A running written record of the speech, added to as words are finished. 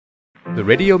The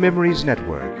Radio Memories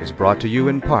Network is brought to you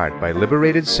in part by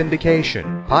Liberated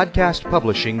Syndication, podcast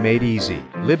publishing made easy,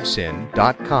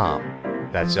 libsyn.com.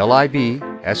 That's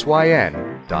libsyn.com.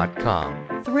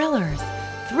 Thrillers,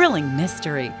 thrilling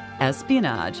mystery,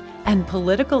 espionage, and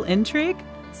political intrigue?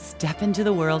 Step into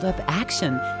the world of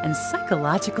action and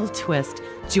psychological twist.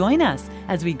 Join us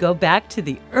as we go back to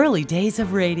the early days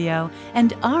of radio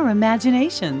and our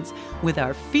imaginations with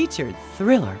our featured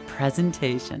thriller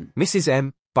presentation. Mrs.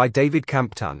 M, by David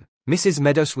Campton. Mrs.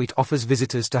 Meadowsweet offers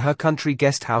visitors to her country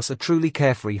guest house a truly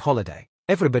carefree holiday.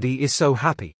 Everybody is so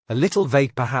happy, a little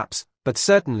vague perhaps, but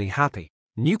certainly happy.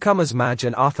 Newcomers Madge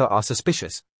and Arthur are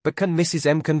suspicious, but can Mrs.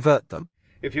 M convert them?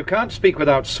 If you can't speak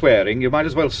without swearing, you might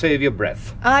as well save your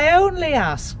breath. I only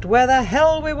asked where the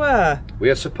hell we were. We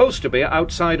are supposed to be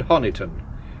outside Honiton.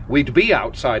 We'd be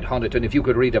outside Honiton if you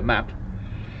could read a map.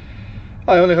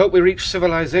 I only hope we reach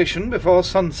civilization before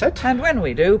sunset. And when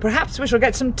we do, perhaps we shall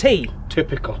get some tea.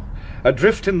 Typical.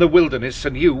 Adrift in the wilderness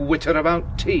and you witter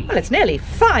about tea. Well, it's nearly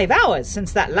 5 hours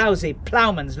since that lousy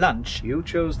ploughman's lunch. You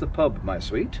chose the pub, my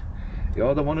sweet.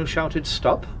 You're the one who shouted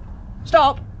stop.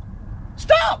 Stop!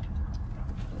 Stop!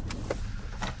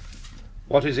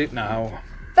 What is it now?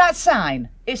 That sign.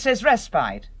 It says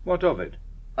respite. What of it?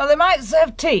 Well, they might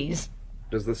serve teas.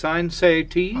 Does the sign say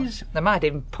teas? They might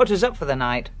even put us up for the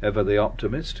night. Ever the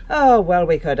optimist. Oh, well,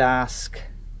 we could ask.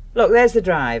 Look, there's the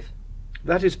drive.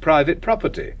 That is private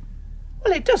property.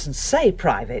 Well, it doesn't say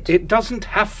private. It doesn't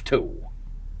have to.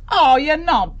 Oh, you're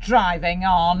not driving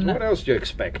on. What else do you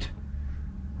expect?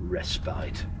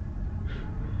 Respite.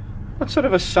 What sort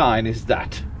of a sign is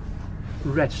that?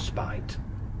 Respite.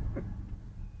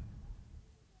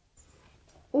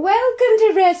 Welcome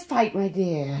to Respite, my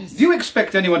dears. Do you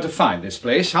expect anyone to find this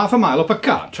place half a mile up a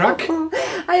cart track?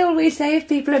 I always say if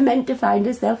people are meant to find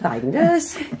us, they'll find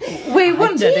us. We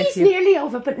wondered if Tea's you... nearly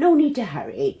over, but no need to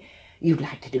hurry. You'd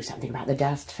like to do something about the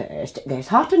dust first. There's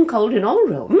hot and cold in all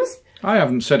rooms. I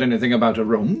haven't said anything about a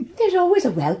room. There's always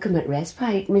a welcome at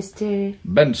Respite, Mr...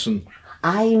 Benson.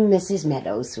 I'm Mrs.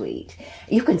 Meadowsweet.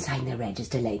 You can sign the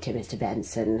register later, Mr.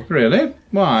 Benson. Really?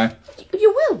 Why?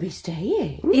 You will be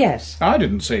staying. Yes. I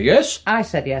didn't say yes. I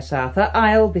said yes, Arthur.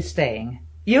 I'll be staying.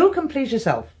 You can please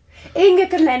yourself. Inga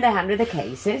can lend a hand with the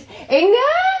cases. Inga!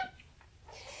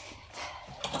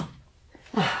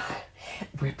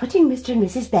 We're putting Mr. and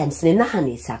Mrs. Benson in the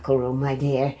honeysuckle room, my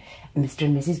dear. Mr.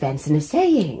 and Mrs. Benson are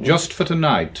staying. Just for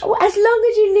tonight. Oh, as long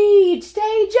as you need.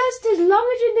 Stay just as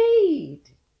long as you need.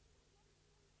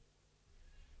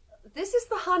 This is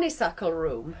the honeysuckle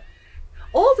room.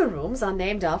 All the rooms are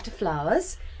named after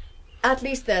flowers. At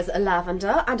least there's a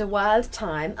lavender and a wild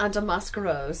thyme and a musk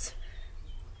rose.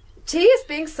 Tea is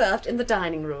being served in the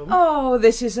dining room. Oh,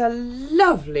 this is a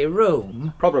lovely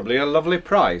room. Probably a lovely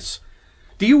price.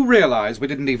 Do you realise we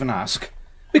didn't even ask?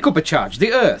 We could be charged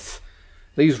the earth.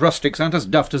 These rustics aren't as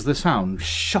daft as they sound.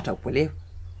 Shut up, will you?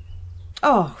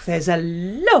 Oh, there's a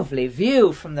lovely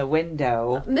view from the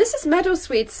window. Mrs.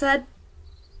 Meadowsweet said...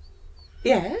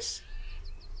 Yes?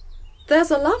 There's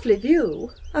a lovely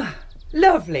view. Ah,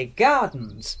 lovely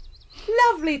gardens.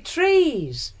 Lovely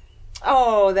trees.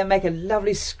 Oh, they make a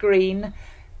lovely screen.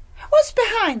 What's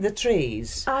behind the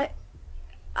trees?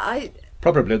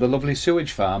 Probably the lovely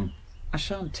sewage farm. I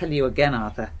shan't tell you again,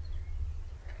 Arthur.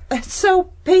 It's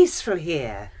so peaceful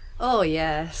here. Oh,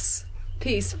 yes.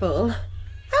 Peaceful.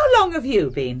 How long have you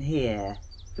been here?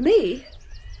 Me?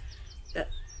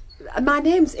 My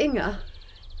name's Inga.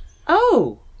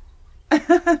 Oh.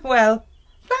 Well,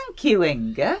 thank you,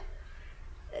 Inga.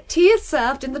 Tea is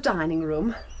served in the dining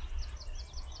room.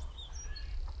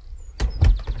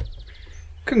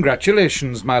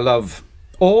 Congratulations, my love.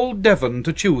 All Devon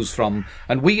to choose from,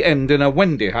 and we end in a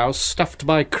Wendy house stuffed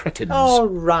by cretins. All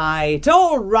right,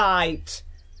 all right.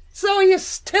 So you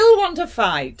still want to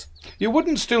fight? You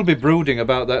wouldn't still be brooding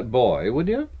about that boy, would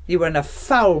you? You were in a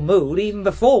foul mood even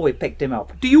before we picked him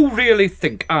up. Do you really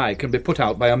think I can be put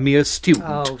out by a mere student?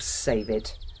 Oh, save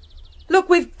it. Look,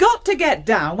 we've got to get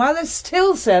down while they're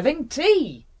still serving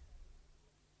tea.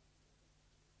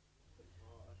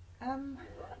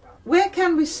 Where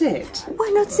can we sit?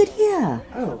 Why not sit here?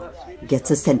 Oh.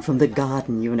 Gets a scent from the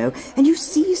garden, you know, and you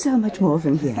see so much more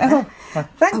from here. Oh, well,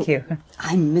 thank you.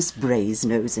 I'm Miss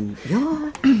Brasenose, and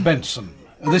you're... Benson.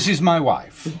 This is my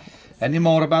wife. Any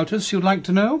more about us you'd like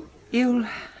to know? You'll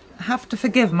have to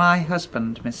forgive my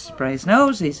husband, Miss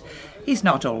Brasenose. He's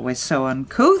not always so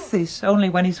uncouth. He's only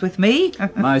when he's with me.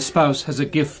 My spouse has a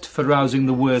gift for rousing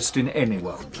the worst in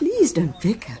anyone. Please don't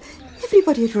bicker.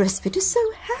 Everybody at Respite is so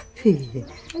happy.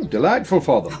 Oh, delightful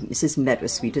for them. Mrs.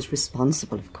 Meadowsweet is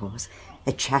responsible, of course.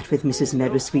 A chat with Mrs.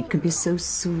 Meadowsweet can be so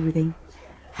soothing.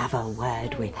 have a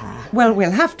word with her. Well, we'll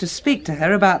have to speak to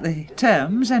her about the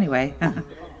terms anyway.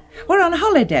 We're on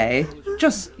holiday,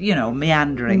 just,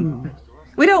 meandering.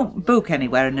 We don't book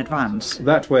anywhere in advance.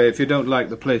 That way, if you don't like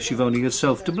the place, you've only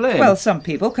yourself to blame. Well, some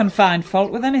people can find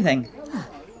fault with anything.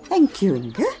 Thank you,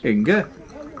 Inga. Inga?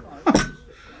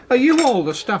 Are you all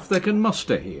the staff they can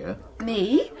muster here?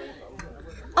 Me?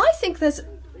 I think there's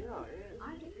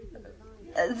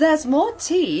more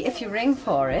tea if you ring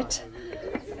for it.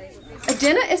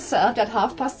 Dinner is served at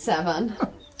 7:30.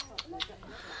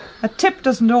 A tip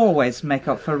doesn't always make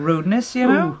up for rudeness, you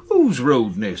know. Whose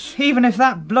rudeness? Even if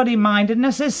that bloody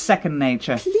mindedness is second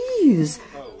nature. Please,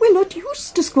 we're not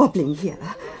used to squabbling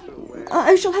here.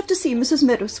 I shall have to see Mrs.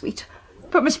 Meadowsweet.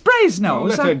 But Miss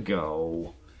Brasenose... Let her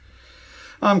go.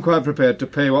 I'm quite prepared to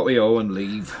pay what we owe and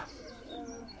leave.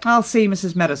 I'll see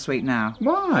Mrs. Meadowsweet now.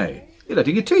 Why? You're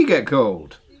letting your tea get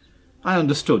cold. I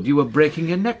understood you were breaking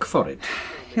your neck for it.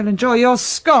 You'll enjoy your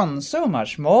scones so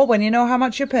much more when you know how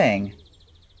much you're paying.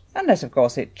 Unless, of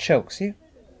course, it chokes you.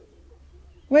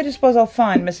 Where do you suppose I'll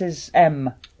find Mrs.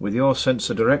 M? With your sense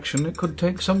of direction, it could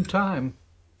take some time.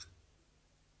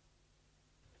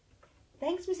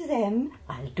 Thanks, Mrs. M.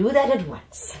 I'll do that at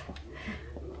once.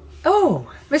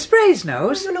 Oh, Miss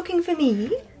Brasenose. Are you looking for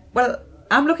me? Well,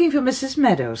 I'm looking for Mrs.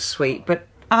 Meadowsweet, but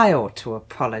I ought to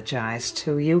apologise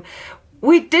to you.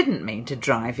 We didn't mean to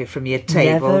drive you from your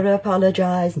table. Never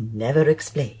apologise, never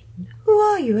explain. Who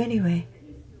are you, anyway?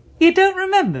 You don't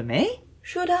remember me?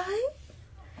 Should I?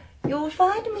 You'll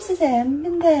find Mrs. M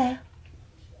in there.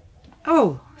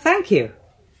 Oh, thank you.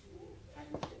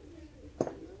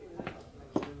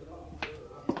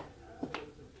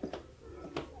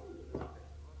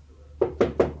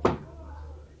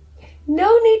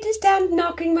 No need to stand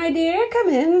knocking, my dear. Come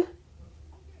in.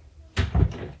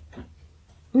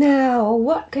 Now,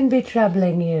 what can be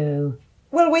troubling you?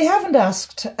 Well, we haven't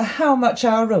asked how much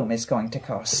our room is going to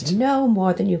cost. No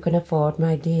more than you can afford,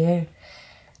 my dear.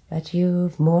 But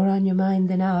you've more on your mind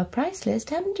than our price list,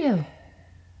 haven't you?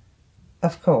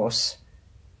 Of course.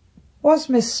 Was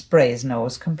Miss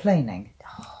Brasenose complaining?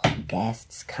 Oh,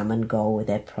 guests come and go with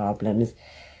their problems.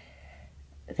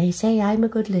 They say I'm a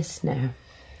good listener.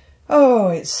 Oh,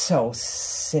 it's so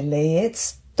silly. It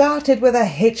started with a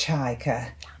hitchhiker.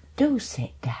 Do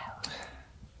sit down.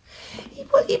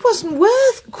 It wasn't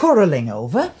worth quarrelling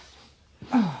over.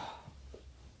 Oh.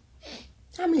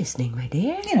 I'm listening, my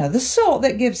dear. You know, the sort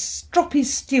that gives stroppy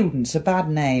students a bad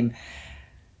name.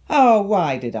 Oh,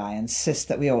 why did I insist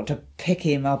that we ought to pick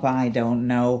him up? I don't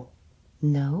know.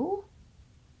 No?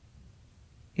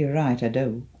 You're right, I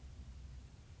do.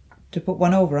 To put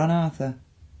one over on Arthur.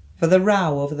 For the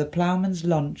row over the ploughman's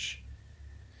lunch.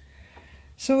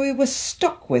 So we were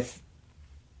stuck with...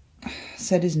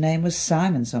 Said his name was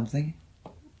Simon something.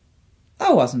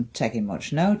 I wasn't taking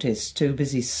much notice, too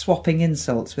busy swapping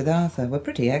insults with Arthur. We're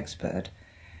pretty expert.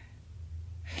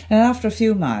 And after a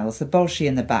few miles, the bolshie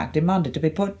in the back demanded to be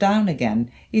put down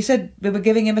again. He said we were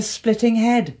giving him a splitting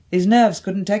head. His nerves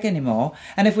couldn't take any more,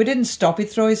 and if we didn't stop, he'd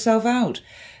throw himself out.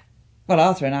 Well,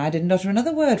 Arthur and I didn't utter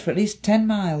another word for at least 10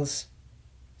 miles.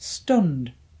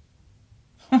 Stunned.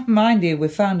 Mind you, we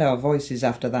found our voices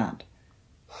after that.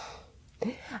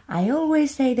 I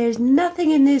always say there's nothing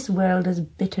in this world as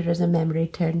bitter as a memory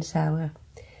turned sour.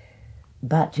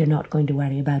 But you're not going to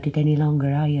worry about it any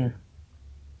longer, are you?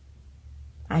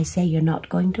 I say you're not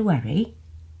going to worry.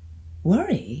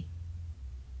 Worry?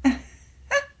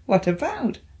 What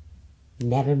about?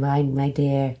 Never mind, my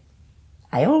dear.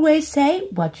 I always say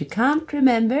what you can't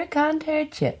remember can't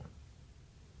hurt you.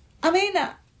 I mean,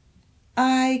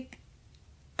 I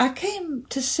came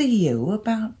to see you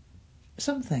about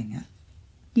something.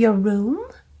 Your room?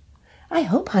 I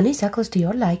hope honeysuckle's to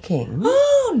your liking.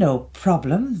 Oh, no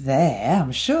problem there.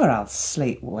 I'm sure I'll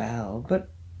sleep well, but...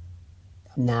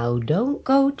 Now, don't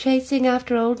go chasing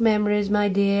after old memories, my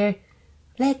dear.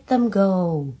 Let them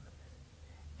go.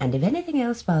 And if anything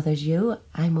else bothers you,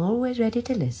 I'm always ready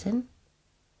to listen.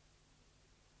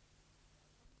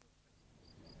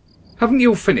 Haven't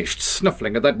you finished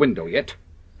snuffling at that window yet?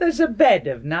 There's a bed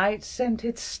of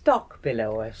night-scented stock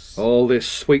below us. All this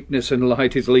sweetness and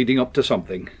light is leading up to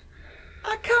something.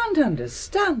 I can't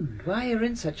understand why you're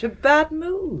in such a bad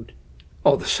mood.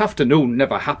 Oh, this afternoon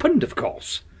never happened, of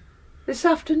course. This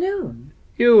afternoon?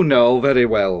 You know very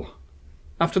well.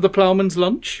 After the ploughman's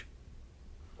lunch?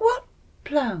 What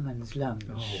ploughman's lunch?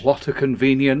 Oh, what a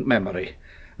convenient memory.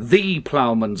 The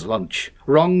ploughman's lunch.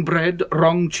 Wrong bread,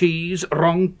 wrong cheese,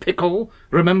 wrong pickle.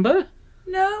 Remember?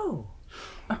 No.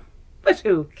 But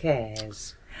who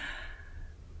cares?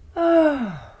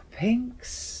 Oh,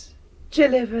 pinks,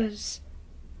 gillivers,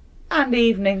 and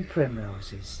evening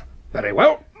primroses. Very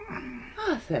well.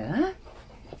 Arthur,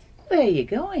 where are you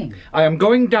going? I am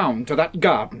going down to that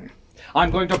garden.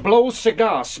 I'm going to blow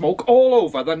cigar smoke all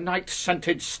over the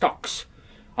night-scented stocks.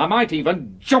 I might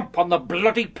even jump on the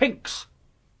bloody pinks.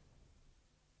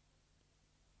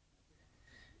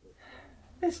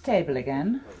 This table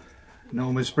again?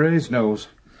 No, Miss Brasenose.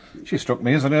 She struck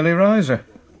me as an early riser.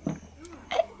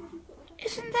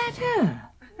 Isn't that her?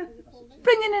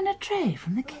 Bringing in a tray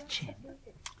from the kitchen.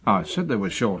 I said they were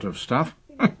short of staff.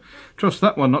 Trust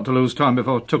that one not to lose time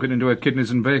before tucking into her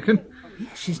kidneys and bacon.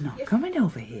 Yeah, she's not coming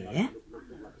over here.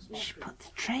 She put the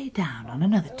tray down on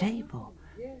another table.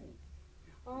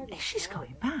 She's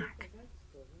going back.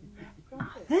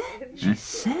 Arthur, she's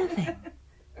serving.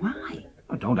 Why?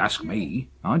 Oh, don't ask me.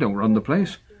 I don't run the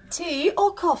place. Tea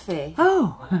or coffee?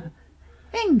 Oh,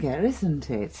 Inga, isn't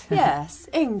it? Yes,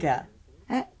 Inga.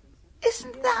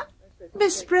 Isn't that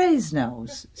Miss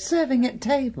Brasenose serving at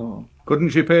table? Couldn't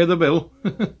she pay the bill?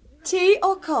 Tea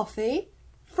or coffee?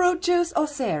 Fruit juice or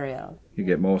cereal? You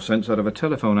get more sense out of a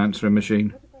telephone answering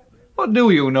machine. What do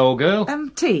you know, girl?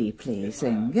 Tea, please,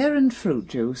 Inga, and fruit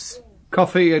juice.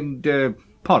 Coffee and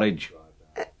porridge.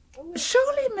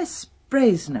 Surely Miss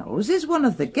Brasenose is one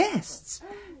of the guests.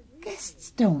 Guests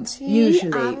don't Tea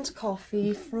usually... and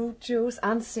coffee, fruit juice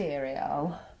and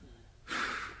cereal.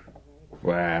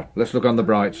 Well, let's look on the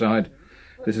bright side.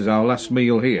 This is our last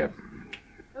meal here.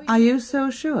 Are you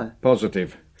so sure?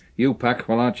 Positive. You pack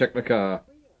while I check the car.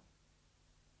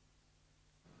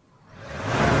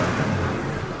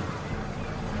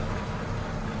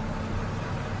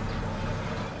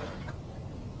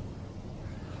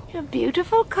 A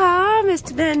beautiful car,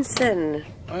 Mr. Benson.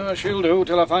 She'll do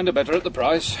till I find a better at the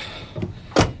price.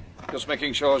 Just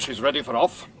making sure she's ready for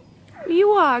off.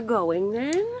 You are going,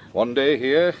 then? One day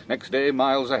here, next day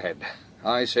miles ahead.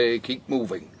 I say keep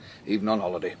moving, even on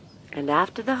holiday. And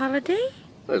after the holiday?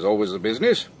 There's always the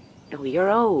business. Oh, your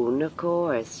own, of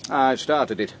course. I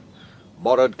started it.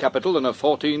 Borrowed capital in a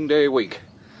 14-day week.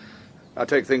 I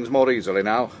take things more easily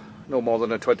now. No more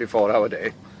than a 24-hour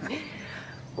day.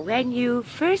 When you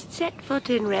first set foot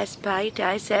in Respite,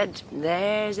 I said,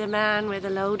 there's a man with a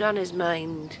load on his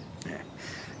mind.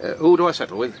 Who do I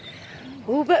settle with?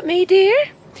 Who but me, dear?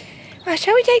 Well,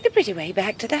 shall we take the pretty way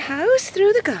back to the house,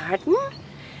 through the garden?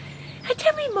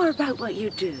 Tell me more about what you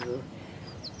do.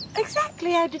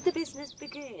 Exactly how did the business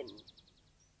begin?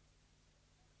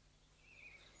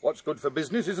 What's good for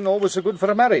business isn't always so good for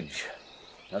a marriage.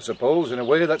 I suppose, in a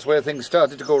way, that's where things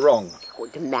started to go wrong. Oh,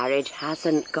 the marriage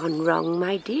hasn't gone wrong,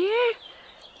 my dear.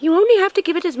 You only have to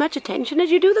give it as much attention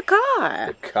as you do the car.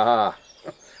 The car.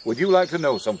 Would you like to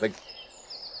know something?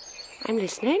 I'm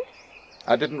listening.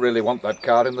 I didn't really want that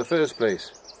car in the first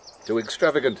place. Too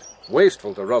extravagant,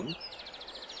 wasteful to run.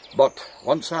 But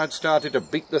once I'd started to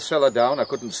beat the seller down, I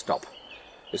couldn't stop.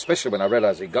 Especially when I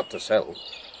realised he'd got to sell.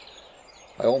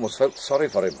 I almost felt sorry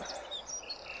for him.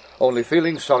 Only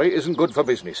feeling sorry isn't good for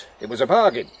business. It was a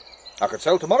bargain. I could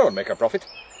sell tomorrow and make a profit.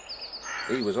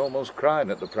 He was almost crying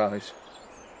at the price.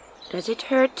 Does it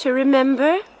hurt to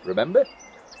remember? Remember?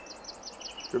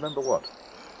 Remember what?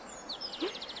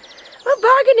 Well,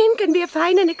 bargaining can be a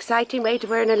fine and exciting way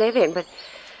to earn a living, but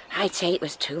I'd say it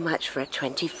was too much for a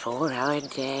 24-hour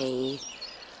day.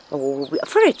 Oh,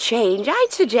 for a change, I'd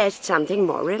suggest something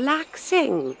more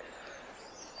relaxing.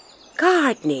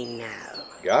 Gardening now.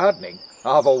 Gardening?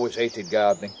 I've always hated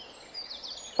gardening.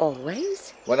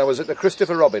 Always? When I was at the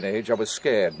Christopher Robin age, I was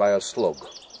scared by a slug.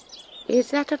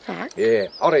 Is that a fact? Yeah,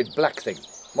 horrid black thing.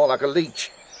 More like a leech.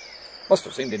 Must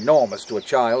have seemed enormous to a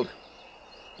child.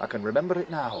 I can remember it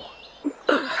now.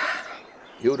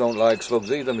 You don't like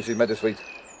slugs either, Mrs. Meadowsweet.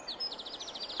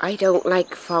 I don't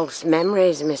like false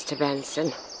memories, Mr.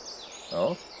 Benson.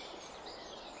 Oh?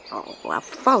 Oh, a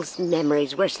false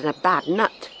memory's worse than a bad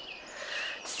nut.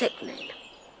 Sickening.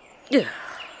 Ugh.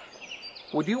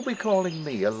 Would you be calling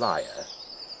me a liar?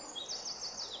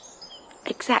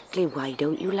 Exactly why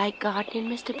don't you like gardening,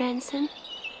 Mr. Benson?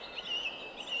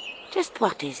 Just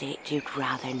what is it you'd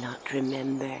rather not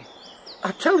remember?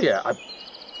 I tell you,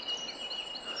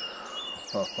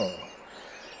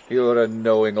 You're a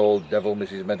knowing old devil,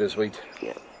 Mrs. Meadowsweet.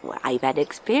 Well, I've had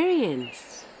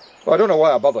experience. Well, I don't know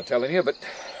why I bother telling you, but...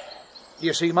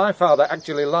 You see, my father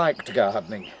actually liked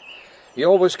gardening. He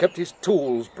always kept his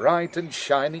tools bright and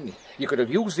shining. You could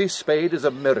have used his spade as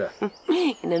a mirror.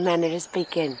 In a manner of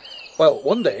speaking. Well,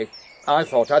 one day, I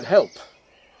thought I'd help.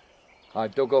 I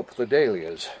dug up the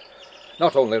dahlias.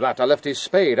 Not only that, I left his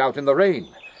spade out in the rain.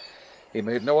 He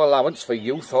made no allowance for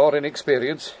youth or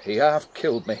inexperience. He half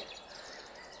killed me.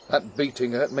 That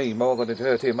beating hurt me more than it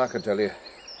hurt him, I can tell you.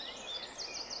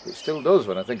 It still does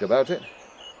when I think about it.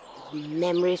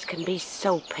 Memories can be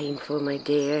so painful, my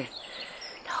dear.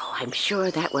 I'm sure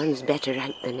that one's better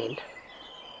out than in.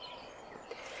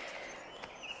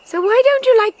 So why don't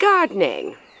you like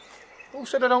gardening? Who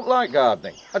said I don't like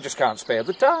gardening? I just can't spare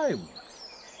the time.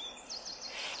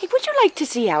 Hey, would you like to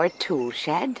see our tool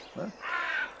shed? Huh?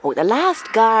 Oh, the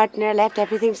last gardener left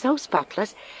everything so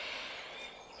spotless.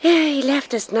 Yeah, he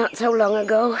left us not so long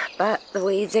ago, but the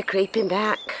weeds are creeping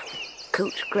back.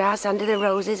 Couch grass under the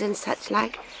roses and such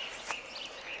like.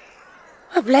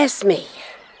 Oh, bless me.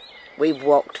 We've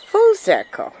walked full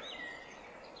circle.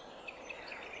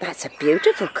 That's a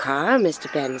beautiful car,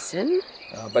 Mr. Benson.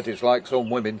 I bet it's like some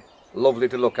women. Lovely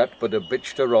to look at, but a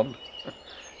bitch to run. Do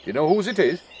you know whose it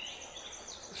is?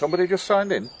 Somebody just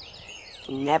signed in.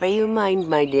 Never you mind,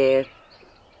 my dear.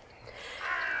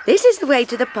 This is the way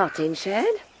to the potting shed.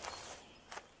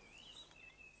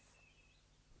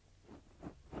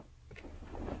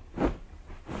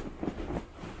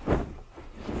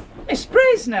 Miss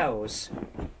Brasenose.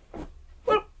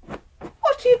 Well,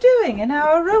 what are you doing in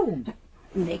our room?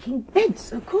 Making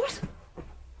beds, of course.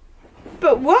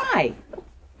 But why?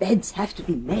 Beds have to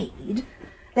be made.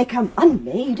 They come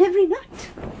unmade every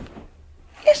night.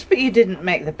 Yes, but you didn't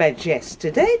make the beds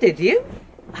yesterday, did you?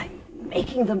 I'm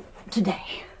making them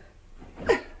today.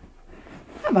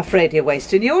 I'm afraid you're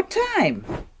wasting your time.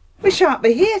 We shan't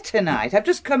be here tonight. I've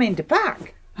just come in to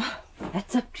pack.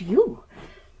 That's up to you.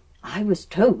 I was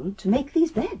told to make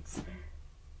these beds.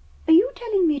 Are you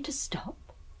telling me to stop?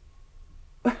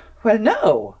 Well,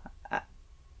 no.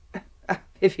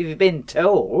 If you've been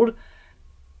told.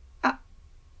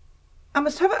 I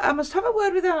must have a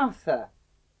word with Arthur.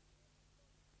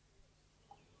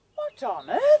 What on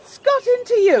earth's got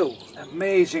into you?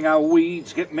 Amazing how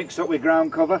weeds get mixed up with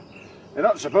ground cover. They're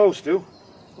not supposed to.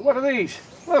 What are these?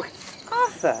 Look.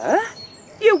 Arthur,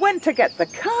 you went to get the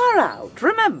car out,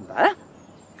 remember?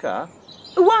 Car?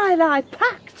 While I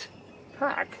packed.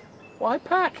 Pack? Why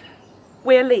pack?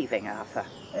 We're leaving, Arthur.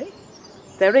 Eh?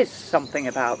 There is something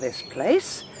about this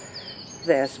place.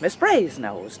 There's Miss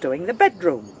Brasenose doing the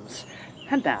bedrooms.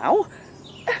 And now,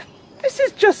 this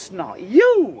is just not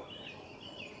you.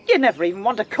 You never even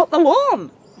want to cut the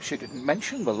lawn. She didn't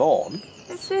mention the lawn.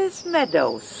 Mrs.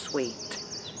 Meadowsweet.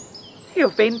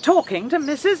 You've been talking to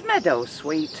Mrs.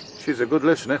 Meadowsweet. She's a good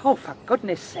listener. Oh, for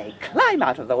goodness sake, climb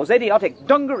out of those idiotic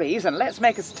dungarees and let's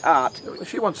make a start.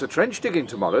 She wants a trench digging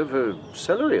tomorrow for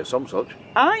celery or some such.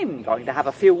 I'm going to have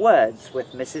a few words with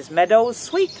Mrs.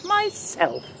 Meadowsweet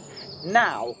myself.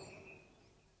 Now.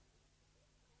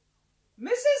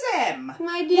 Mrs. M.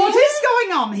 My dear? What is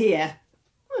going on here?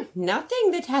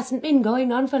 Nothing that hasn't been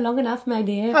going on for long enough, my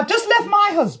dear. I've just left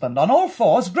my husband on all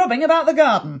fours grubbing about the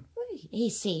garden. He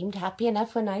seemed happy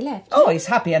enough when I left. Oh, he's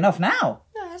happy enough now.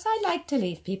 Yes, I like to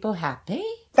leave people happy.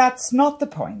 That's not the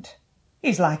point.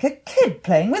 He's like a kid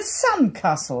playing with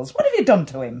sandcastles. What have you done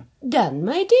to him? Done,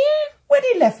 my dear? When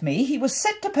he left me, he was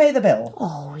set to pay the bill.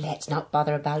 Oh, let's not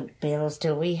bother about bills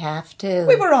till we have to.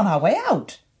 We were on our way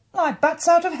out. Like bats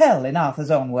out of hell, in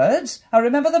Arthur's own words. I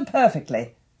remember them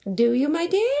perfectly. Do you, my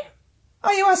dear?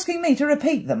 Are you asking me to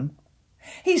repeat them?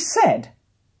 He said...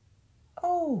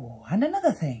 Oh, and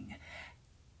another thing.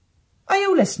 Are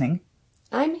you listening?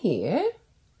 I'm here.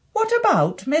 What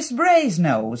about Miss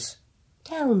Brasenose?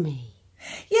 Tell me.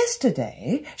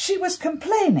 Yesterday she was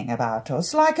complaining about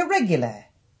us like a regular.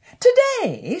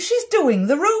 Today she's doing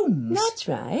the rooms. That's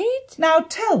right. Now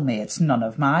tell me it's none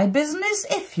of my business,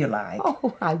 if you like.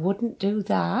 Oh, I wouldn't do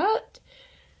that.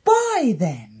 Why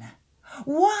then?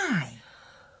 Why?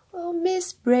 Well,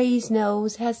 Miss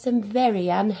Brasenose has some very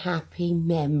unhappy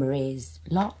memories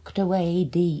locked away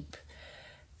deep.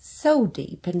 So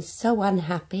deep and so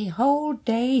unhappy, whole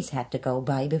days had to go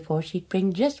by before she'd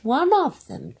bring just one of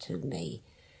them to me.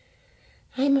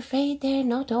 I'm afraid they're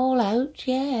not all out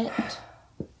yet.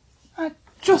 I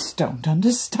just don't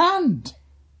understand.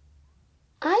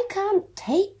 I can't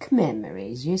take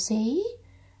memories, you see.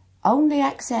 Only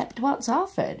accept what's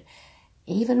offered,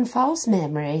 even false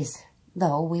memories.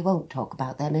 Though we won't talk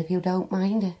about them if you don't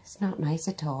mind. It's not nice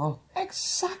at all.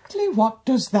 Exactly what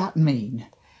does that mean?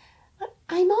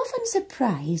 I'm often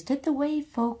surprised at the way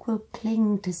folk will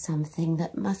cling to something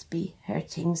that must be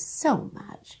hurting so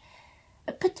much,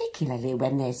 particularly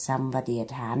when there's somebody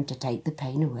at hand to take the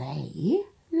pain away.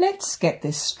 Let's get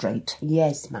this straight.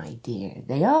 Yes, my dear,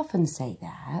 they often say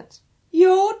that.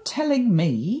 You're telling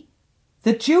me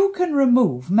that you can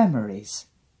remove memories,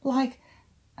 like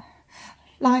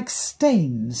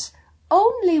stains?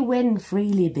 Only when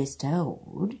freely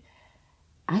bestowed.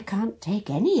 I can't take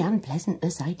any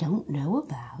unpleasantness I don't know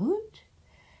about.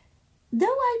 Though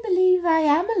I believe I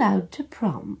am allowed to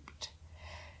prompt.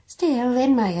 Still,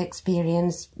 in my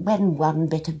experience, when one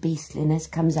bit of beastliness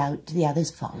comes out, the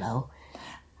others follow.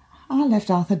 I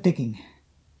left Arthur digging.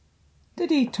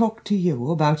 Did he talk to you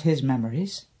about his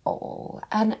memories? Oh,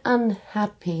 an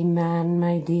unhappy man,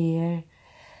 my dear.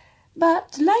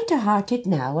 But lighter-hearted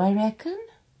now, I reckon.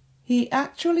 He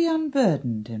actually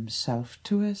unburdened himself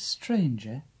to a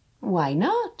stranger? Why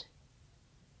not?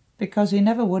 Because he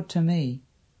never would to me.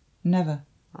 Never.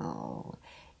 Oh,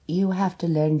 you have to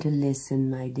learn to listen,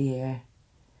 my dear.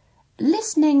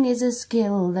 Listening is a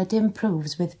skill that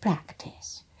improves with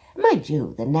practice. Mind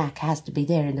you, the knack has to be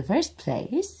there in the first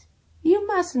place. You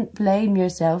mustn't blame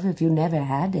yourself if you never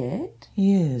had it.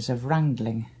 Years of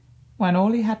wrangling, when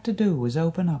all he had to do was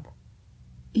open up.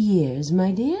 Years,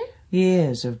 my dear?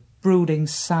 Years of brooding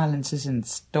silences and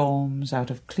storms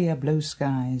out of clear blue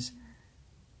skies.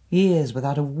 Years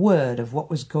without a word of what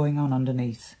was going on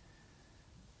underneath.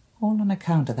 All on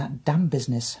account of that damn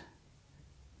business.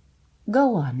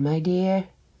 Go on, my dear.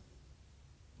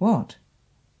 What?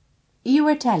 You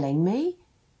were telling me?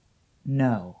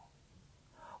 No.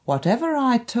 Whatever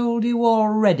I told you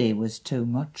already was too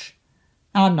much.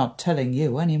 I'm not telling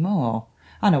you any more.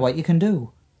 I know what you can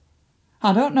do.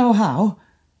 I don't know how,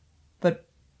 but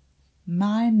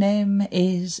my name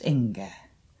is Inga.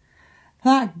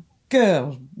 That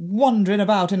girl wandering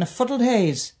about in a fuddled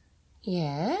haze.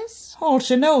 Yes? All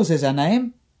she knows is her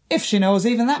name, if she knows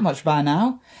even that much by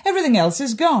now. Everything else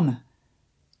is gone.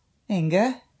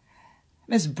 Inga,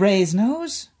 Miss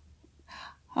Brasenose,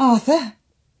 Arthur.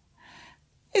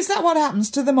 Is that what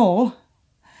happens to them all?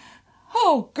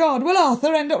 Oh, God, will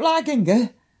Arthur end up like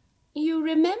Inga? You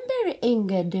remember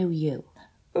Inga, do you?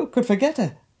 Who could forget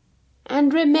her?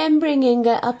 And remembering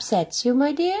Inga upsets you,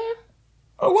 my dear?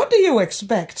 Oh, what do you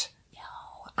expect?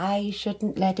 I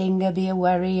shouldn't let Inga be a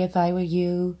worry if I were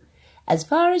you. As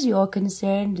far as you're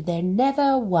concerned, there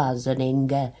never was an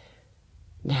Inga.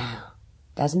 Now,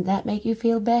 doesn't that make you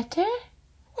feel better?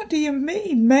 What do you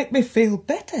mean, make me feel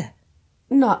better?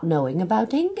 Not knowing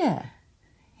about Inga.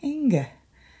 Inga?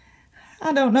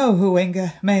 I don't know who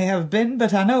Inga may have been,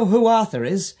 but I know who Arthur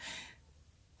is.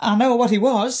 I know what he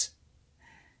was.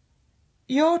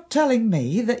 You're telling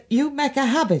me that you make a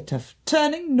habit of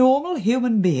turning normal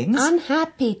human beings...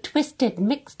 Unhappy, twisted,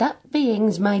 mixed-up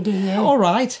beings, my dear. All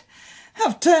right.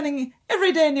 Of turning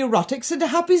everyday neurotics into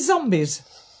happy zombies.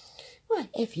 Well,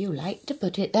 if you like to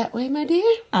put it that way, my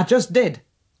dear. I just did.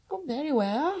 Oh, very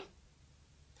well.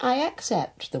 I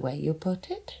accept the way you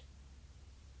put it.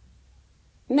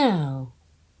 Now,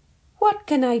 what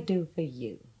can I do for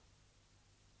you?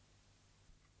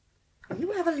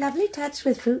 You have a lovely touch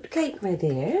with fruit cake, my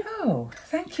dear. Oh,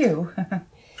 thank you.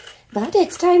 But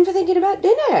it's time for thinking about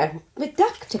dinner. With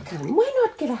duck to come, why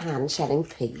not give a hand shelling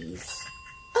peas?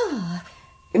 Ah.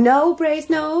 No,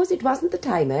 Brasenose, it wasn't the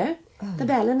timer. The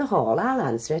bell in the hall, I'll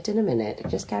answer it in a minute.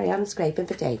 Just carry on scraping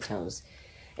potatoes.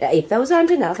 If those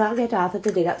aren't enough, I'll get Arthur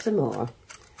to dig up some more.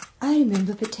 I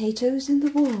remember potatoes in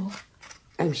the war.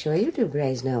 I'm sure you do,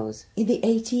 Brasenose. In the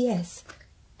ATS.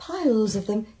 Piles of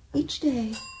them each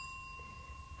day.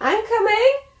 I'm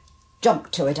coming. Jump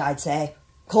to it, I'd say.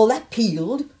 Call that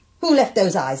peeled? Who left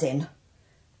those eyes in?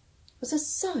 Was a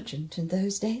sergeant in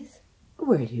those days.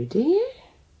 Were you, dear?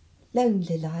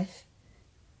 Lonely life.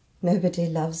 Nobody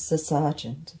loves a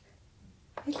sergeant.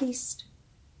 At least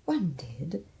one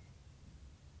did.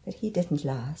 But he didn't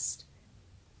last.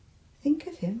 Think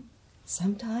of him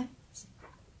sometimes.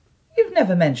 You've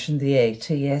never mentioned the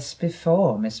ATS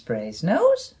before, Miss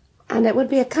Brasenose. And it would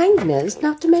be a kindness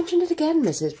not to mention it again,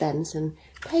 Mrs. Benson.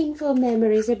 Painful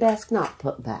memories are best not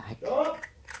put back.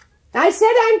 I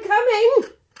said I'm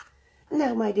coming!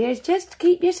 Now, my dears, just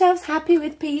keep yourselves happy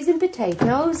with peas and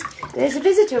potatoes. There's a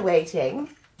visitor waiting.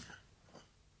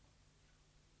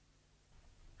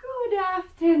 Good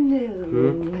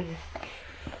afternoon.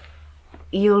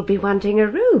 You'll be wanting a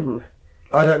room.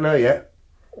 I don't know yet.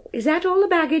 Is that all the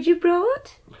baggage you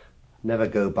brought? Never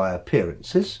go by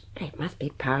appearances. It must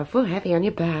be powerful heavy on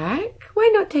your back.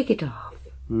 Why not take it off?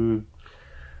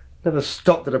 Never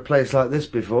stopped at a place like this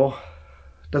before.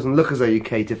 Doesn't look as though you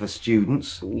cater for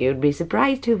students. You'd be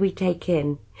surprised who we take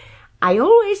in. I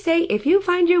always say if you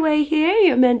find your way here,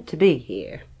 you're meant to be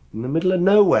here. In the middle of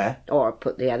nowhere. Or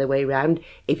put the other way round,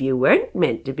 if you weren't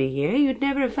meant to be here, you'd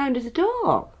never have found us at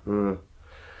all.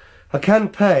 I can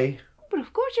pay. But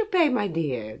of course you pay, my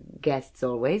dear. Guests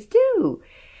always do.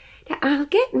 Now, I'll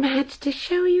get Madge to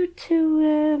show you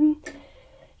to,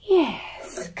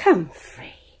 yes,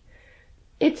 comfrey.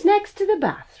 It's next to the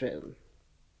bathroom.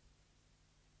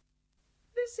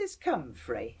 This is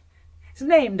comfrey. It's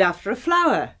named after a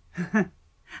flower.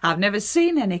 I've never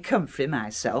seen any comfrey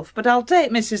myself, but I'll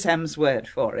take Mrs. Hem's word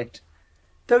for it.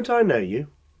 Don't I know you?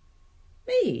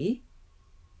 Me?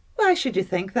 Why should you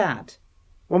think that?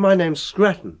 Well, my name's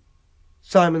Scratton.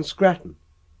 Simon Scratton.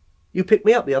 You picked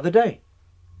me up the other day.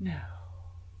 No,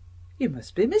 you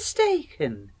must be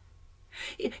mistaken.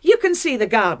 You can see the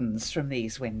gardens from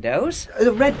these windows.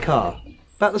 The red car,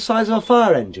 about the size of a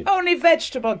fire engine. Only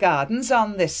vegetable gardens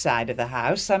on this side of the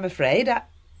house, I'm afraid.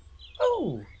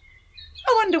 Oh,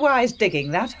 I wonder why he's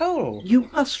digging that hole. You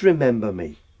must remember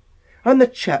me. I'm the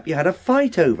chap you had a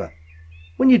fight over.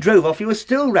 When you drove off, you were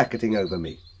still racketing over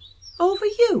me. Over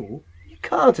you? You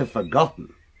can't have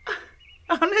forgotten.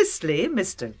 Honestly,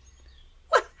 mister.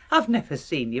 Well, I've never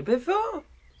seen you before.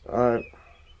 Well,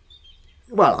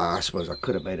 I suppose I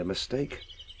could have made a mistake.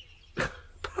 But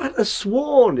I'd have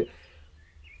sworn.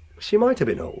 She might have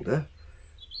been older.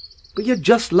 But you're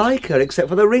just like her, except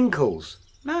for the wrinkles.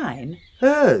 Mine?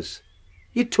 Hers.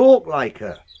 You talk like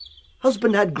her.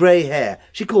 Husband had grey hair.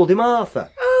 She called him Arthur.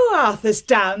 Oh, Arthur's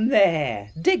down there,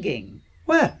 digging.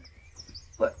 Where?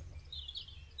 Well,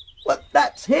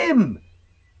 that's him.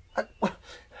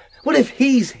 Well, if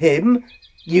he's him,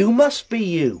 you must be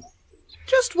you.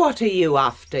 Just what are you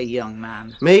after, young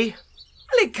man? Me?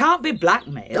 Well, it can't be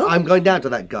blackmail. I'm going down to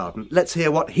that garden. Let's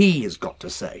hear what he has got to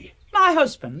say. My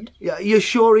husband? Yeah, you're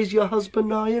sure he's your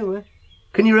husband, are you? Eh?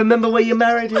 Can you remember where you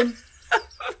married him?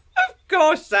 Of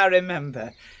course I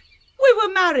remember. We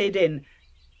were married in...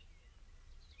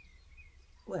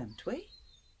 weren't we?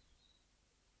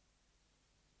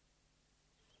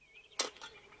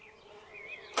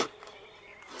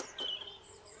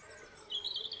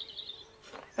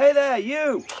 Hey there,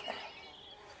 you!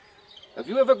 Have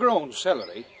you ever grown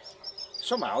celery?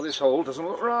 Somehow this hole doesn't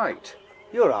look right.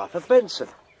 You're Arthur Benson.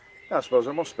 I suppose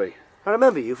I must be. I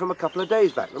remember you from a couple of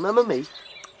days back. Remember me?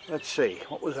 Let's see,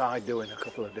 what was I doing a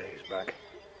couple of days back?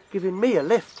 Giving me a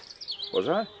lift. Was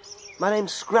I? My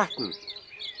name's Scratton.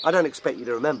 I don't expect you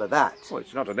to remember that. Well,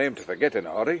 it's not a name to forget in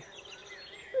a hurry.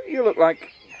 You look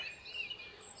like...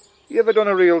 You ever done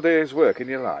a real day's work in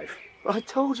your life? I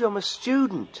told you I'm a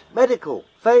student. Medical.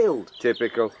 Failed.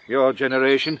 Typical. Your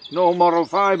generation. No moral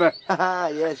fibre. Haha,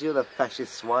 yes, you're the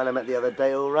fascist swine I met the other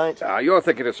day, all right. Ah, you're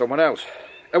thinking of someone else.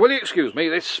 Will you excuse me?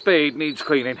 This spade needs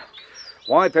cleaning.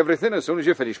 Wipe everything as soon as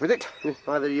you finish with it.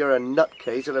 Either you're a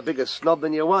nutcase or a bigger snob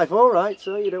than your wife. All right,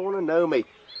 so you don't want to know me.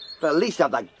 But at least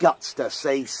have the guts to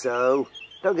say so.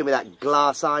 Don't give me that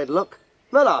glass-eyed look.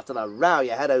 Not after the row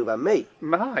you had over me.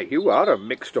 My, you are a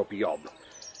mixed-up yob.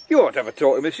 You ought to have a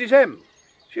talk to Mrs. M.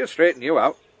 She'll straighten you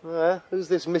out. Who's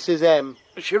this Mrs. M?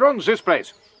 She runs this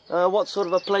place. What sort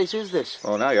of a place is this?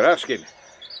 Oh, now you're asking.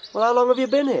 Well, how long have you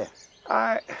been here?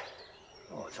 Oh,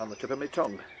 it's on the tip of my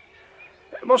tongue.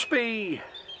 It must be...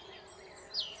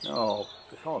 No,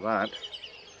 before that.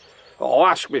 Oh,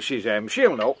 ask Mrs. M.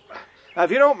 She'll know.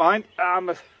 If you don't mind,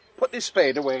 put this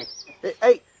spade away.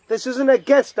 Hey, this isn't a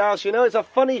guest house, you know. It's a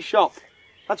funny shop.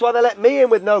 That's why they let me in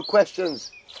with no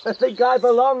questions. I think I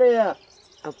belong here.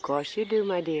 Of course you do,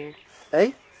 my dear.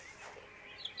 Eh?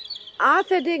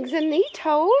 Arthur digs a neat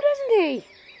hole, doesn't he?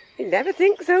 You'd never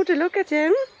think so to look at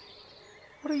him.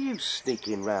 What are you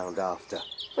sneaking round after?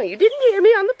 Well, you didn't hear me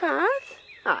on the path.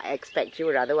 I expect you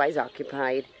were otherwise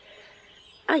occupied.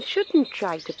 I shouldn't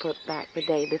try to put back the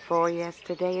day before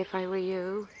yesterday if I were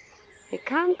you. It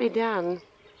can't be done,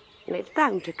 and it's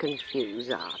bound to confuse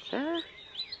Arthur.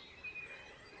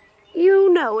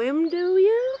 You know him, do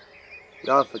you?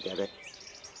 Oh, forget it.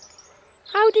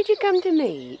 How did you come to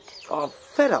meet? I'm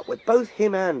fed up with both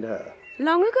him and her.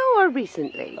 Long ago or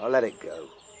recently? I'll let it go.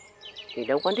 You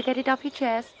don't want to get it off your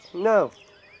chest? No.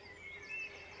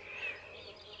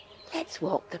 Let's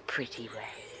walk the pretty way.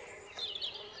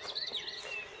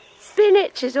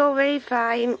 Spinach is all very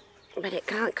fine, but it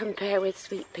can't compare with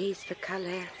sweet peas for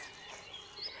colour.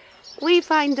 We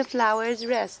find the flowers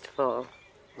restful.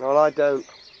 Well, I don't.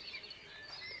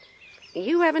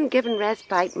 You haven't given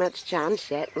respite much chance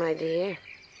yet, my dear.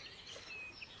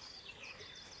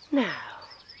 Now,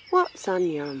 what's on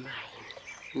your mind?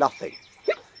 Nothing.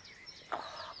 Oh,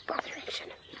 botheration.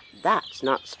 That's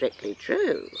not strictly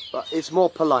true. But it's more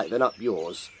polite than up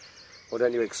yours. Or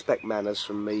don't you expect manners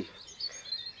from me?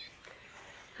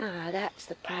 Ah, that's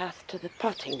the path to the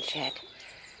potting shed.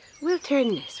 We'll turn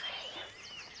this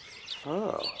way.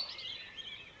 Oh.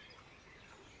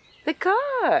 The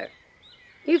car.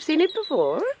 You've seen it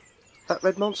before? That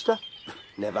red monster?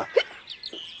 Never.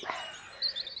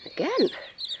 Again.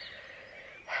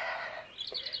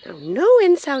 Now, no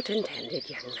insult intended,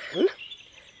 young man.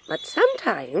 But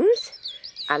sometimes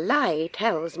a lie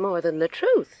tells more than the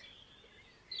truth.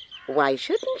 Why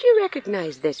shouldn't you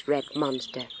recognize this red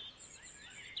monster?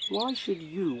 Why should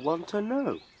you want to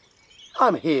know?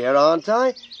 I'm here, aren't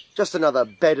I? Just another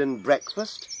bed and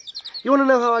breakfast. You want to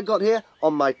know how I got here?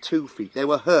 On my 2 feet. They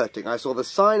were hurting. I saw the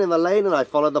sign in the lane and I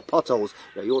followed the potholes.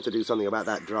 Now, you ought to do something about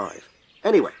that drive.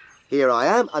 Anyway, here I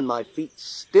am and my feet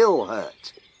still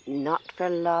hurt. Not for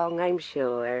long, I'm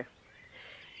sure.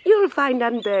 You'll find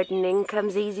unburdening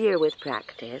comes easier with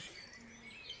practice.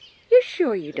 You're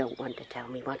sure you don't want to tell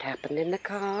me what happened in the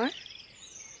car?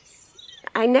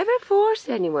 I never force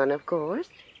anyone, of course.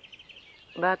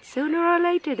 But sooner or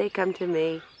later they come to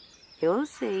me. You'll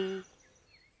see.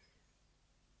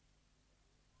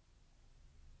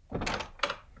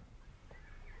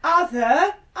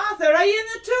 Arthur, are you in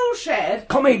the tool shed?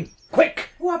 Come in, quick!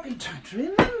 Oh, I've been trying to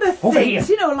remember Over things,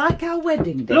 here. you know, like our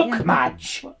wedding day. Look,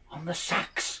 Madge, on the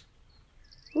sacks.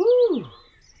 Ooh.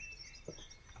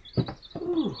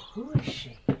 Ooh, who is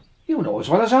she? You know as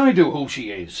well as I do who she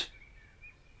is.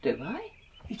 Do I?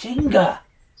 It's Inga.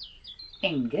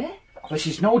 Inga? This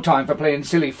is no time for playing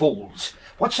silly fools.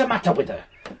 What's the matter with her?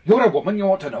 You're a woman, you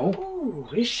ought to know. Oh,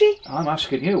 is she? I'm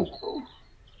asking you. Oh,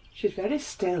 she's very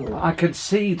still. I can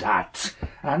see that.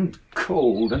 And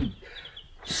cold and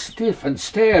stiff and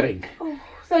staring. Oh,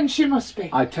 then she must be.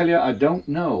 I tell you, I don't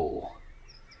know.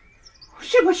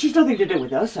 Well, she's nothing to do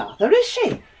with us, Arthur, is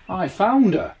she? I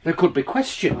found her. There could be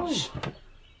questions. Oh.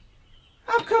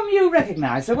 How come you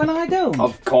recognise her when I don't?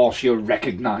 Of course you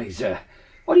recognise her.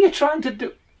 What are you trying to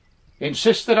do?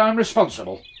 Insist that I'm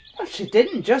responsible? Well, she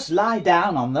didn't just lie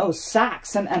down on those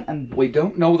sacks and... We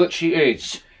don't know that she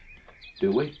is,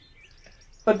 do we?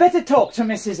 But better talk to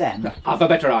Mrs. M. I've a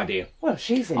better idea. Well,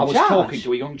 she's in I was charge. talking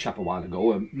to a young chap a while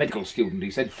ago, a medical student,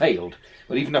 he said failed.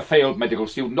 But even a failed medical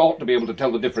student ought to be able to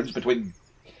tell the difference between...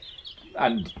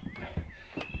 And...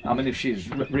 I mean, if she's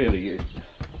really...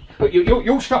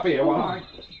 You stop here while I...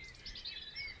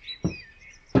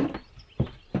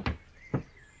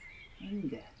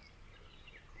 Inga.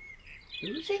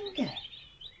 Who's Inga?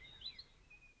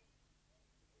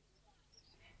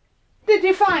 Did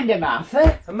you find him,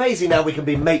 Arthur? Amazing how we can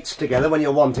be mates together when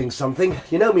you're wanting something.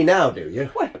 You know me now, do you?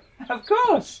 Well, of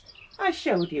course. I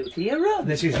showed you to your room.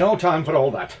 This is no time for all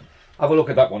that. Have a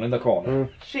look at that one in the corner.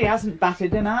 She hasn't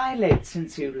batted an eyelid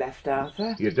since you left,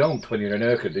 Arthur. You don't when you're in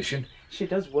her condition. She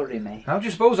does worry me. How do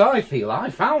you suppose I feel?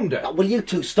 I found her. Will you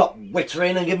two stop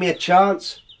wittering and give me a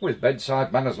chance? With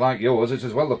bedside manners like yours, it's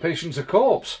as well the patient's a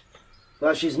corpse.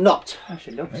 Well, she's not. Oh,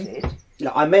 she looks it.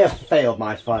 Now, I may have failed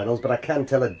my finals, but I can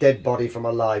tell a dead body from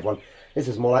a live one. This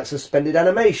is more like suspended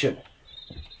animation.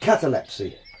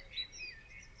 Catalepsy.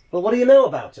 Well, what do you know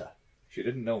about her? She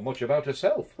didn't know much about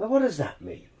herself. Well, what does that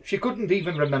mean? She couldn't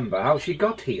even remember how she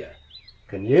got here.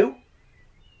 Can you?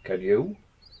 Can you?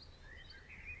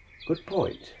 Good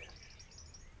point.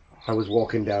 I was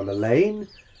walking down the lane,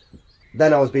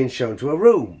 then I was being shown to a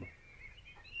room.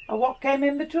 And what came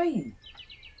in between?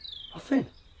 Nothing.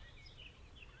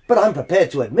 But I'm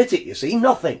prepared to admit it, you see,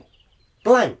 nothing.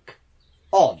 Blank.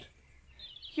 Odd.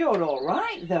 You're all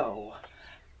right, though.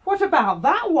 What about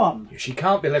that one? She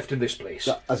can't be left in this place.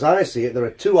 As I see it, there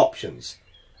are two options.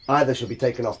 Either she'll be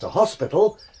taken off to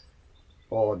hospital,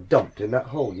 or dumped in that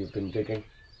hole you've been digging.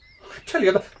 I tell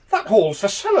you, that hole's for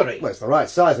celery. Well, it's the right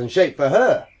size and shape for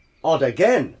her. Odd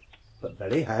again, but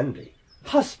very handy.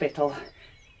 Hospital.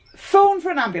 Phone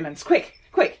for an ambulance, quick,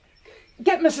 quick.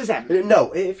 Get Mrs. M.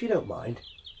 No, if you don't mind.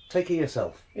 Take her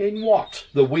yourself. In what?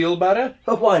 The wheelbarrow?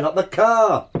 Oh, why not the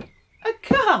car? A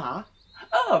car?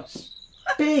 Us?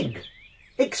 Big.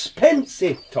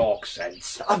 Expensive. Talk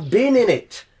sense. I've been in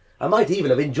it. I might even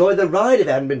have enjoyed the ride if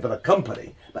it hadn't been for the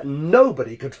company. But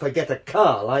nobody could forget a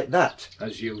car like that.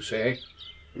 As you say.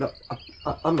 No,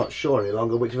 I'm not sure any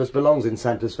longer which of us belongs in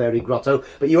Santa's fairy grotto,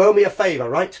 but you owe me a favour,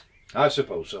 right? I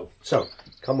suppose so. So,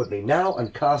 come with me now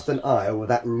and cast an eye over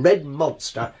that red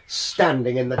monster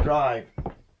standing in the drive.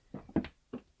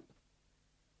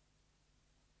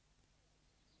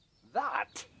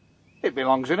 That? It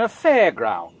belongs in a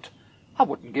fairground. I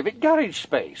wouldn't give it garage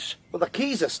space. Well, the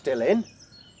keys are still in.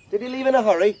 Did he leave in a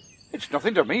hurry? It's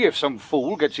nothing to me if some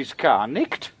fool gets his car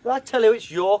nicked. Well, I tell you, it's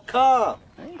your car.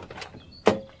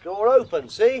 Door open,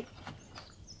 see?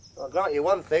 I'll grant you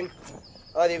one thing.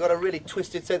 Either you've got a really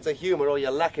twisted sense of humour or you're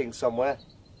lacking somewhere.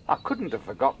 I couldn't have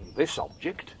forgotten this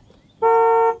object.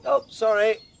 Oh,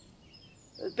 sorry.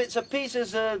 There's bits and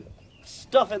pieces of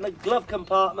stuff in the glove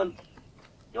compartment.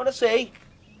 You want to see?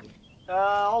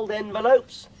 Old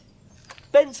envelopes.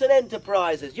 Benson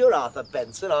Enterprises. You're Arthur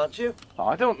Benson, aren't you?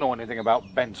 I don't know anything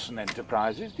about Benson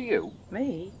Enterprises, do you?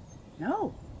 Me?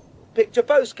 No. Picture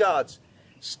postcards.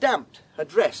 Stamped,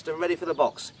 addressed and ready for the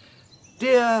box.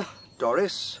 Dear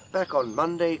Doris, back on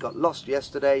Monday, got lost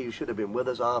yesterday. You should have been with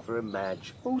us, Arthur and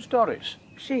Madge. Who's Doris?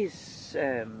 She's,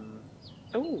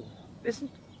 oh,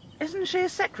 isn't Isn't she a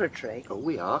secretary? Oh,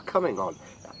 we are coming on.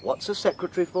 Now, what's a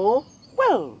secretary for?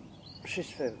 Well,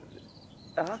 she's for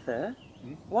Arthur.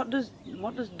 What does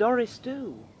Doris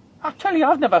do? I tell you,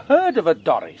 I've never heard of a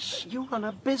Doris. You run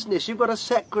a business. You've got a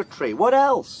secretary. What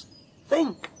else?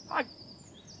 Think. I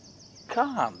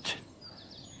can't.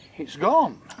 It's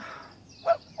gone.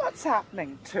 Well, what's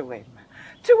happening to him?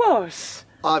 To us?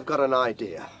 I've got an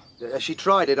idea. She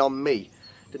tried it on me.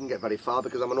 Didn't get very far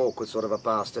because I'm an awkward sort of a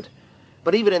bastard.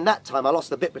 But even in that time, I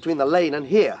lost the bit between the lane and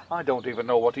here. I don't even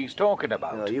know what he's talking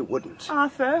about. No, you wouldn't.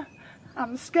 Arthur,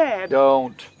 I'm scared.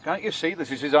 Don't. Can't you see this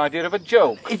is his idea of a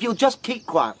joke? If you'll just keep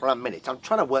quiet for a minute, I'm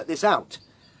trying to work this out.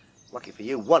 Lucky for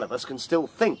you, one of us can still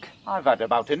think. I've had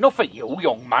about enough of you,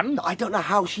 young man. I don't know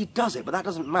how she does it, but that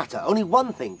doesn't matter. Only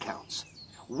one thing counts.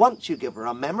 Once you give her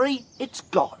a memory, it's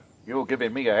gone. You're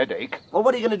giving me a headache. Well,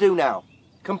 what are you going to do now?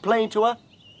 Complain to her?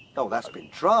 Oh, that's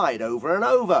been tried over and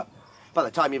over. By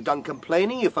the time you've done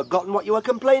complaining, you've forgotten what you were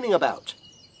complaining about.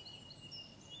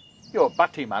 You're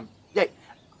batty, man. Yeah,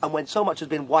 and when so much has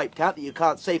been wiped out that you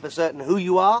can't say for certain who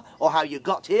you are or how you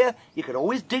got here, you can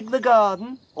always dig the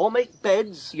garden or make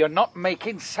beds. You're not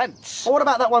making sense. Or what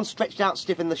about that one stretched out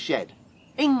stiff in the shed?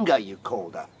 Inga, you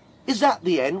called her. Is that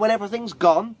the end when everything's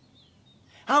gone?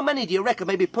 How many do you reckon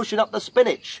may be pushing up the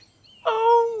spinach?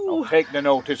 Oh! Don't take no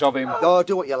notice of him. Oh,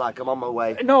 do what you like. I'm on my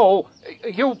way. No,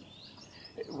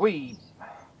 we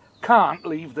can't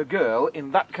leave the girl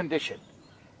in that condition.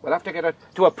 We'll have to get her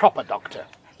to a proper doctor.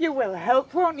 You will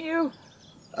help, won't you?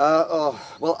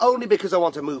 Well, only because I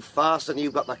want to move fast and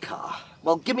you've got the car.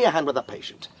 Well, give me a hand with the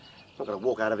patient. I'm not going to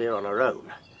walk out of here on her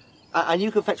own. And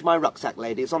you can fetch my rucksack,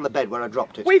 lady. It's on the bed where I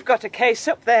dropped it. We've got a case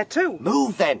up there, too.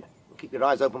 Move, then. Keep your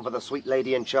eyes open for the sweet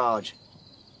lady in charge.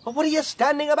 Well, what are you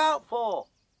standing about for?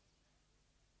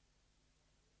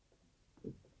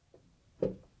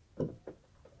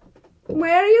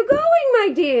 Where are you going, my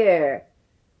dear?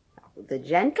 The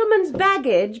gentleman's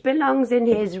baggage belongs in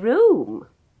his room,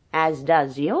 as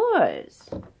does yours.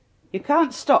 You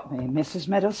can't stop me, Mrs.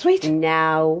 Meadowsweet.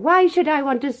 Now, why should I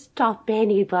want to stop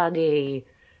anybody?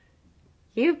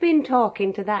 You've been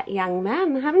talking to that young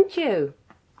man, haven't you?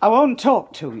 I won't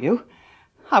talk to you.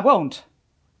 I won't.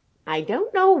 I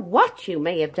don't know what you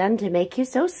may have done to make you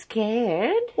so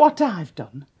scared. What I've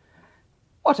done?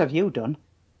 What have you done?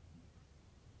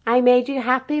 I made you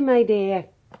happy, my dear.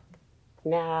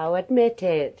 Now admit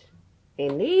it.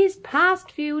 In these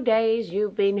past few days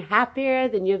you've been happier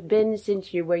than you've been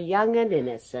since you were young and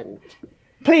innocent.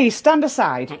 Please, stand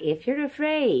aside. Now, if you're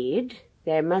afraid,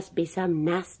 there must be some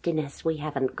nastiness we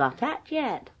haven't got at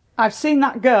yet. I've seen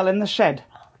that girl in the shed.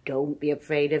 Oh, don't be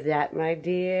afraid of that, my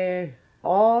dear.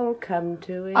 All come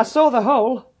to it. I saw the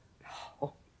hole.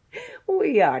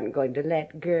 We aren't going to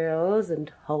let girls and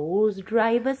holes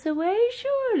drive us away,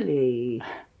 surely.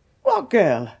 What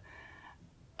girl?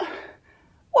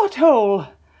 What hole?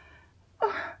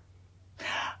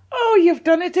 Oh, you've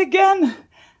done it again.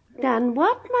 Done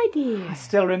what, my dear? I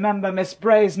still remember Miss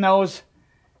Brasenose.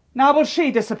 Now will she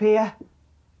disappear?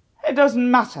 It doesn't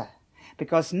matter,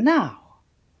 because now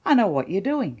I know what you're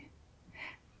doing.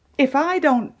 If I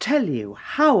don't tell you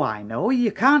how I know,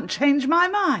 you can't change my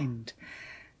mind.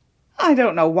 I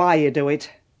don't know why you do it.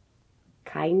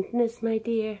 Kindness, my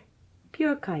dear.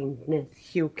 Pure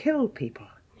kindness. You kill people.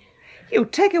 You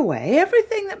take away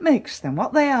everything that makes them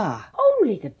what they are.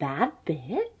 Only the bad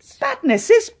bits.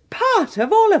 Badness is part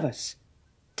of all of us.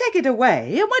 Take it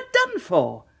away and we're done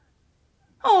for.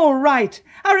 All right,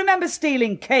 I remember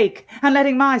stealing cake and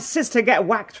letting my sister get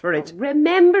whacked for it.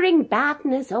 Remembering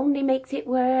badness only makes it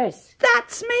worse.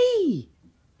 That's me.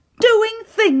 Doing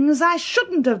things I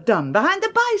shouldn't have done behind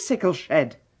the bicycle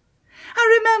shed.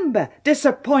 I remember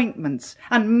disappointments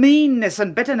and meanness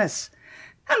and bitterness.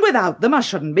 And without them I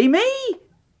shouldn't be me.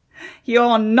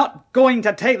 You're not going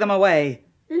to take them away.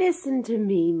 Listen to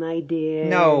me, my dear.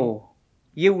 No,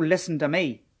 you listen to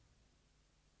me.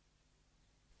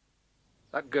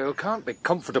 That girl can't be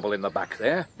comfortable in the back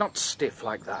there. Not stiff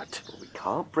like that. We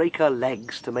can't break her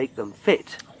legs to make them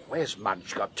fit. Where's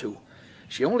Madge got to?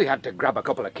 She only had to grab a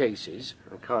couple of cases.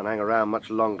 I can't hang around much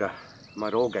longer.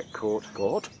 Might all get caught.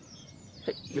 Caught?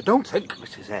 Hey, you don't think...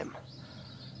 Mrs. M.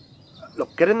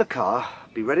 Look, get in the car.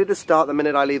 Be ready to start the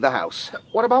minute I leave the house.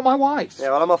 What about my wife?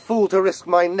 Yeah, well, I'm a fool to risk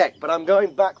my neck, but I'm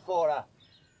going back for her.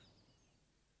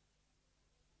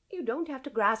 You don't have to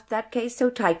grasp that case so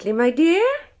tightly, my dear.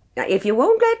 Now, if you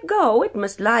won't let go, it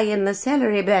must lie in the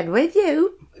celery bed with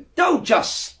you. Don't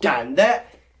just stand there.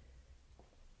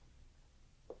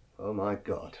 Oh, my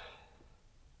God.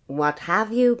 What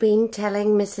have you been telling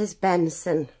Mrs.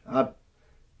 Benson?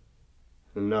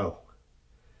 No.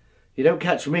 You don't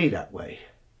catch me that way.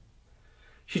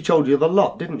 She told you the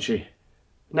lot, didn't she?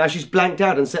 Now she's blanked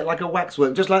out and set like a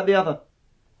waxwork, just like the other.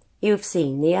 You've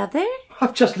seen the other?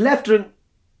 I've just left her and...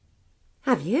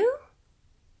 Have you?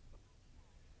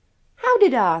 How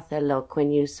did Arthur look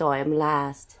when you saw him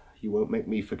last? You won't make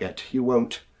me forget. You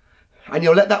won't. And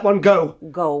you'll let that one go.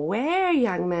 Go where,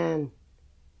 young man?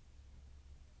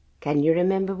 Can you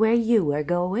remember where you were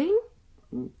going?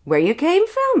 Where you came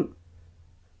from?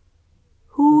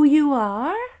 Who you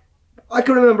are? I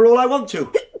can remember all I want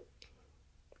to.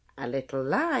 A little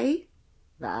lie,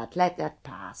 but let that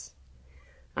pass.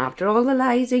 After all the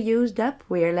lies are used up,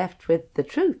 we're left with the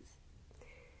truth.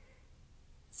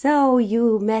 So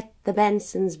you met the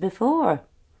Bensons before?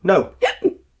 No.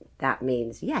 That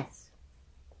means yes.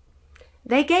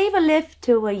 They gave a lift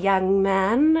to a young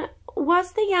man.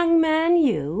 Was the young man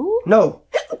you? No.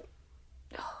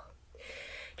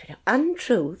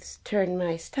 Untruths turn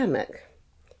my stomach,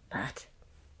 but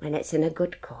when it's in a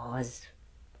good cause.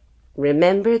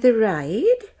 Remember the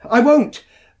ride? I won't.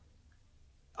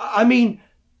 I mean,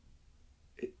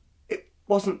 it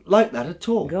wasn't like that at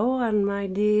all. Go on, my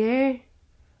dear.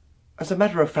 As a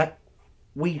matter of fact,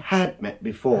 we had met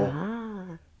before.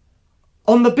 Ah.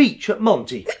 On the beach at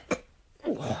Monty.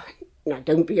 Now,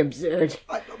 don't be absurd.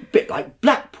 A bit like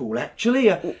Blackpool,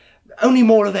 actually. Only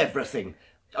more of everything.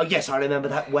 Oh, yes, I remember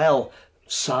that well.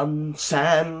 Sun,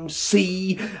 sand,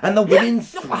 sea, and the women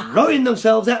throwing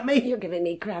themselves at me. You're giving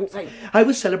me cramps. I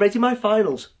was celebrating my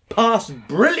finals. Passed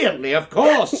brilliantly, of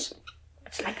course.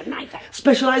 It's like a knife.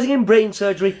 Specialising in brain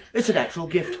surgery. It's a natural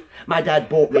gift. My dad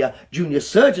bought me a junior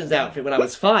surgeon's outfit when I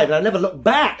was 5, and I never looked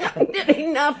back.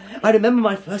 Enough. I remember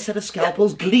my first set of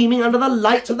scalpels gleaming under the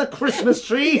lights of the Christmas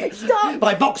tree. Stop.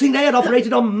 By Boxing Day, I'd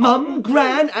operated on Mum,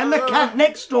 Gran, and the cat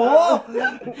next door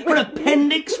for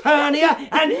appendix hernia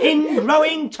and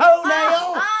ingrowing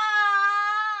toenail.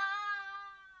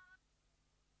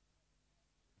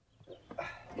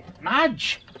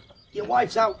 Madge! Your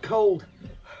wife's out cold,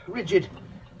 rigid.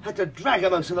 Had to drag her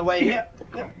most of the way here.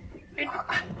 Come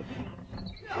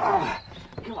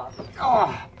on.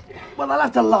 Well, they'll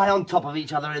have to lie on top of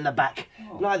each other in the back.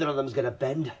 Neither of them's going to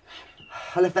bend.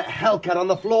 I left that hellcat on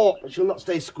the floor, but she'll not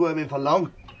stay squirming for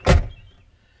long.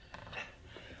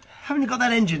 Haven't you got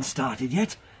that engine started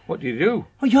yet? What do you do?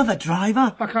 Well, you're the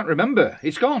driver. I can't remember.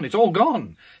 It's gone. It's all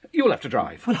gone. You'll have to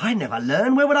drive. Well, I never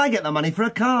learn. Where would I get the money for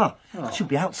a car? I should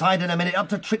be outside in a minute, up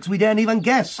to tricks we daren't even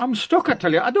guess. I'm stuck, I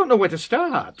tell you. I don't know where to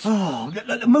start. Oh,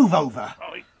 move over.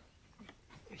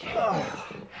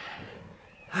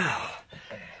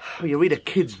 Well, you read a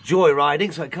kid's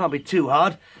joyriding, so it can't be too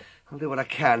hard. I'll do what I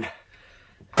can.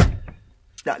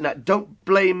 Now, don't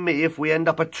blame me if we end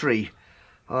up a tree.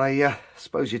 I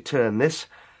suppose you turn this.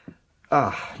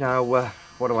 Now,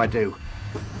 what do I do?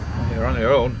 You're on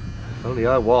your own. If only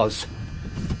I was.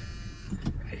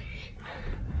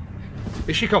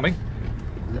 Is she coming?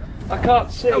 I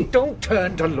can't see. No, don't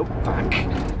turn to look back.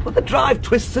 Well, the drive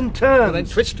twists and turns. Well, then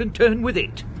twist and turn with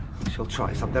it. She'll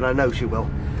try something, I know she will.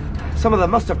 Some of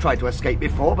them must have tried to escape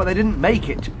before, but they didn't make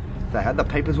it. If they had, the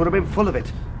papers would have been full of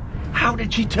it. How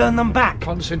did she turn them back?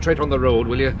 Concentrate on the road,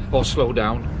 will you? Or slow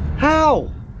down.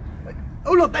 How?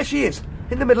 Oh, look, there she is,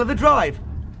 in the middle of the drive.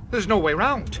 There's no way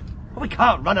round. Well, we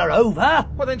can't run her over.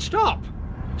 Well, then stop.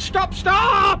 Stop,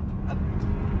 stop!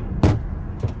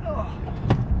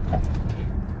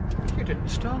 You didn't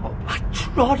stop. I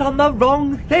trod on the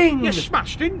wrong thing. You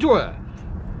smashed into her.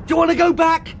 Do you want to go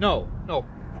back? No.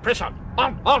 Press on.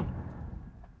 On.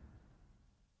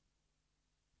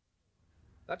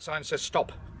 That sign says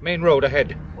stop. Main road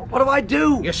ahead. What do I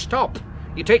do? You stop.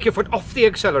 You take your foot off the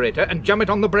accelerator and jam it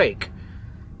on the brake.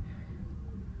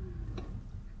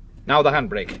 Now the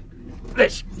handbrake.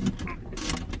 This.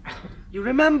 You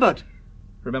remembered.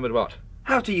 Remembered what?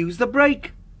 How to use the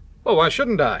brake. Oh, why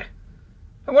shouldn't I?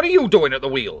 And what are you doing at the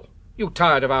wheel? You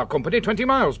tired of our company 20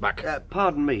 miles back?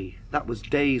 Pardon me. That was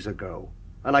days ago.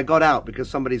 And I got out because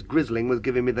somebody's grizzling was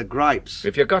giving me the gripes.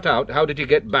 If you got out, how did you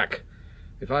get back?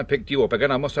 If I picked you up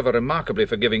again, I must have a remarkably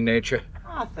forgiving nature.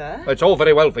 Arthur? It's all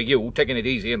very well for you, taking it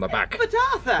easy in the back. But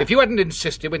Arthur! If you hadn't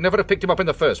insisted, we'd never have picked him up in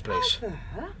the first place.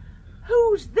 Arthur?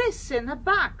 Who's this in the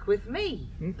back with me?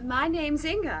 My name's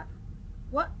Inga.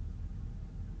 What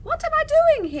am I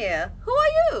doing here? Who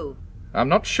are you? I'm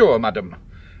not sure, madam.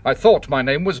 I thought my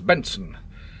name was Benson,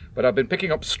 but I've been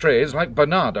picking up strays like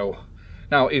Bernardo.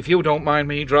 Now, if you don't mind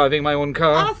me driving my own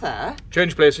car... Arthur?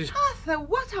 Change places. Arthur,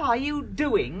 what are you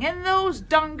doing in those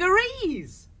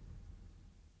dungarees?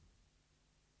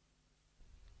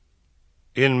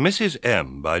 In Mrs.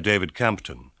 M. by David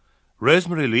Campton,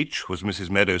 Rosemary Leach was Mrs.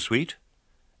 Meadowsweet,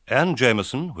 Anne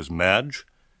Jameson was Madge,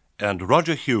 and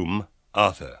Roger Hume,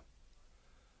 Arthur.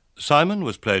 Simon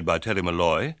was played by Terry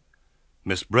Malloy,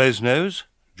 Miss Brasenose,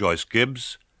 Joyce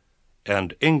Gibbs,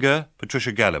 and Inga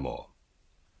Patricia Gallimore.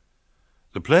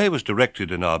 The play was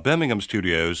directed in our Birmingham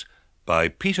studios by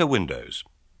Peter Windows.